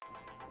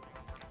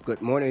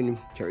Good morning,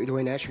 Terry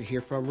Dwayne Asher here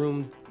from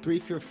room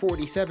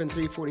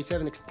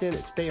 347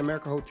 Extended Stay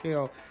America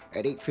Hotel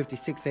at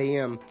 8:56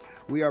 a.m.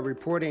 We are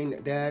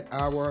reporting that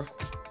our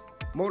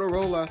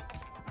Motorola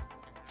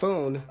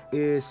phone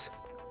is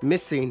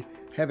missing,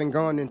 having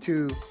gone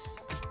into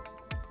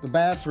the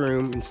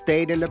bathroom and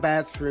stayed in the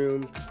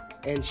bathroom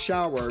and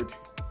showered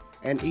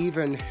and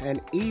even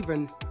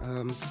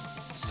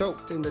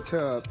soaked in the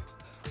tub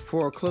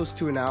for close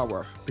to an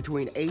hour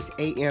between 8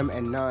 a.m.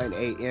 and 9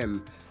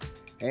 a.m.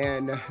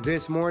 And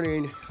this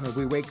morning,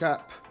 we wake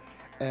up,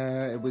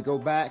 we go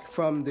back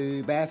from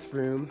the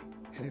bathroom,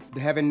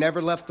 having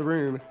never left the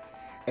room,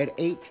 at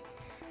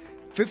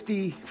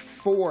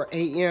 8:54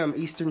 a.m.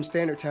 Eastern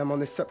Standard Time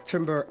on this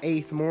September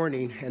 8th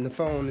morning, and the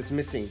phone is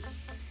missing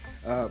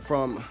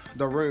from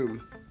the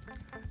room.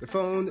 The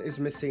phone is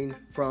missing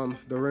from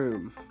the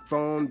room.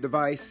 Phone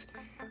device,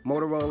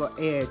 Motorola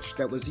Edge,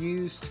 that was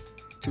used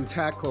to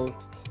tackle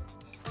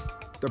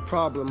the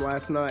problem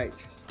last night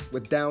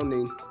with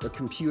downing the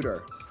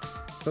computer.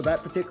 So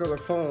that particular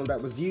phone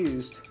that was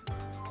used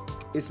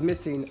is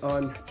missing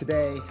on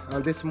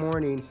this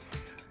morning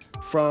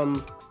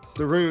from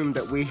the room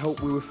that we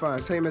hope we would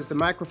find. Same as the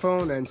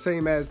microphone and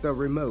same as the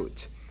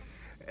remote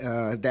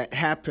that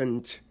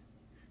happened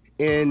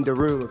in the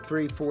room of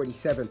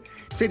 347.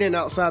 Sitting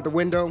outside the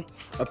window,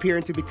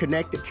 appearing to be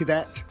connected to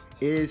that,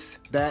 is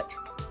that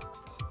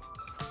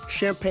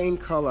champagne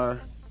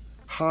color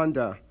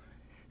Honda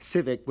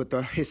Civic with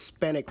a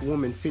Hispanic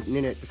woman sitting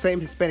in it. The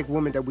same Hispanic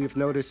woman that we've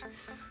noticed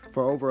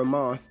for over a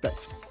month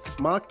that's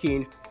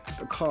mocking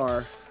the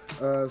car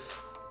of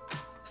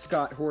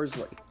Scott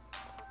Horsley.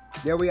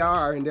 There we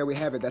are, and there we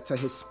have it. That's a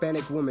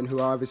Hispanic woman who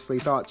obviously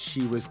thought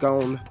she was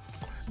gone,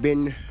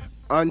 been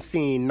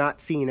unseen, not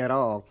seen at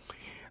all,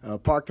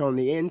 parked on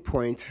the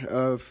endpoint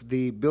of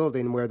the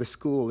building where the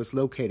school is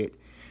located.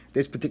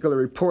 This particular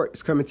report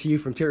is coming to you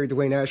from Terry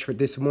Dwayne Ashford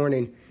this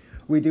morning.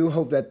 We do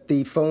hope that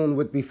the phone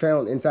would be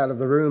found inside of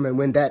the room, and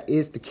when that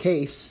is the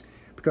case,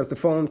 because the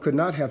phone could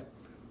not have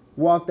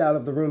walked out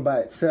of the room by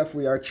itself,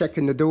 we are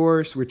checking the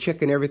doors, we're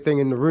checking everything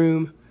in the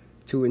room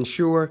to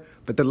ensure.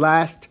 But the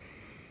last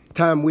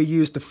time we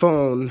used the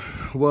phone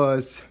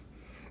was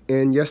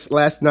in just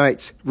last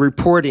night's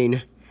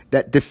reporting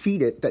that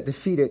defeated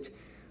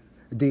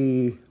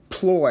the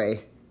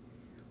ploy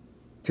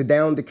to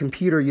down the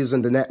computer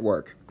using the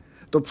network.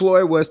 The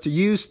ploy was to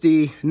use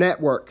the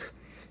network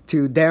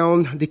to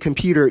down the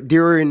computer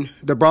during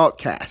the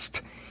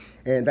broadcast.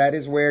 And that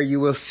is where you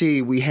will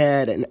see we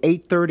had an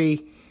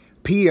 8:30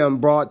 p.m.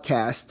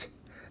 broadcast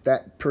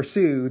that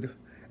pursued,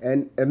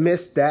 and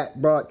amidst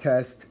that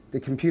broadcast, the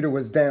computer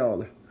was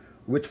down,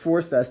 which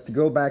forced us to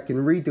go back and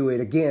redo it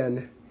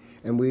again,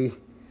 and we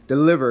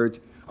delivered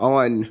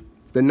on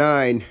the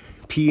 9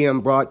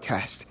 p.m.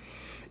 broadcast.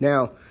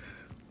 Now,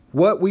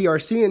 what we are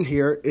seeing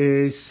here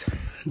is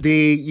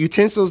the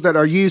utensils that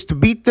are used to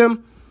beat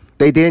them,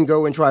 they then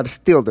go and try to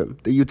steal them.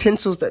 The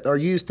utensils that are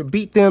used to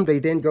beat them, they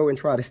then go and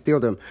try to steal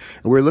them.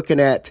 And we're looking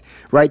at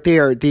right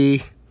there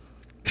the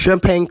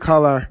champagne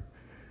color,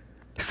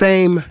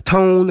 same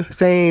tone,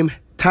 same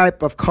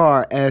type of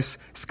car as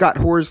Scott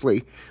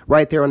Horsley,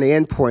 right there on the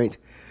endpoint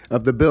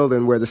of the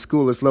building where the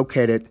school is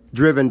located,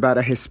 driven by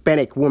the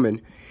Hispanic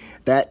woman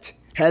that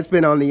has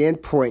been on the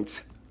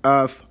endpoints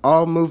of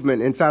all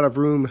movement inside of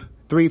room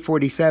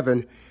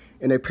 347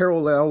 in a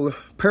parallel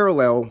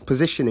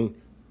positioning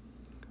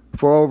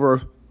for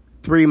over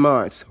 3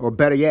 months, or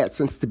better yet,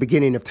 since the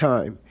beginning of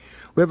time.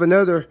 We have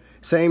another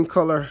same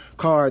color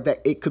car that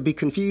it could be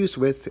confused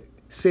with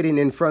sitting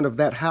in front of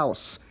that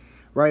house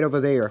right over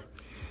there.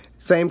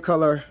 Same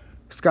color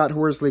Scott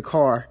Horsley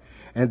car.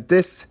 And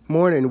this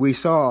morning we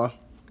saw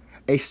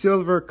a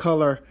silver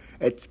color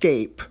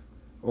Escape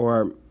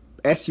or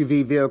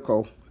SUV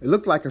vehicle. It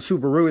looked like a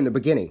Subaru in the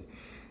beginning,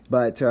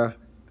 but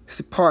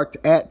parked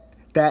at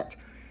that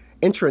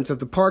entrance of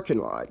the parking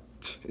lot.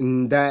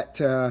 And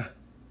that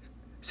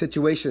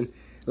situation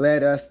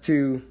led us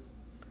to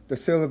the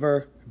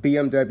silver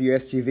BMW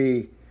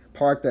SUV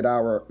parked at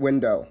our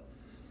window.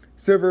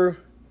 Silver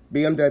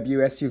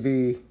BMW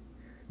SUV,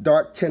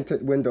 dark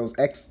tinted windows,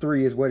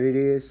 X3 is what it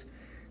is.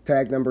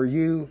 Tag number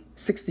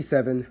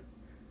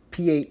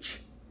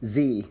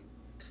U67PHZ,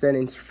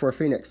 standing for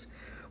Phoenix.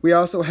 We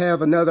also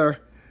have another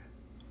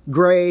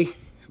gray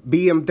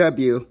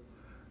BMW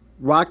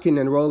rocking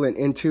and rolling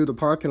into the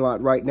parking lot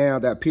right now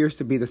that appears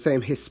to be the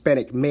same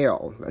Hispanic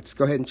male. Let's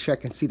go ahead and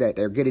check and see that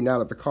they're getting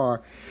out of the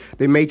car.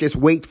 They may just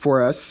wait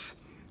for us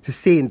to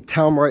see. And the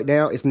time right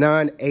now is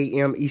 9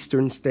 a.m.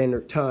 Eastern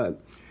Standard Time.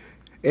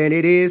 And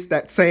it is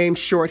that same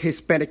short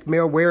Hispanic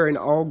male wearing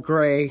all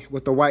gray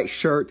with a white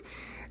shirt.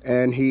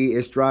 And he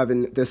is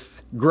driving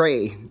this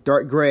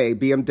dark gray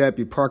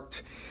BMW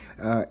parked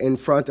in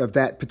front of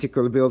that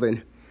particular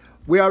building.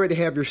 We already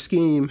have your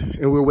scheme,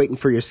 and we're waiting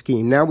for your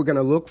scheme. Now we're going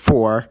to look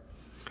for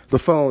the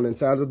phone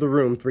inside of the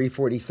room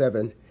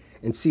 347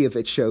 and see if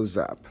it shows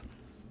up.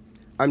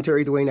 I'm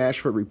Terry Dwayne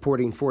Ashford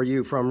reporting for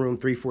you from room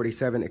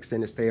 347,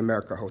 Extended Stay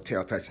America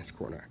Hotel, Tyson's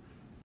Corner.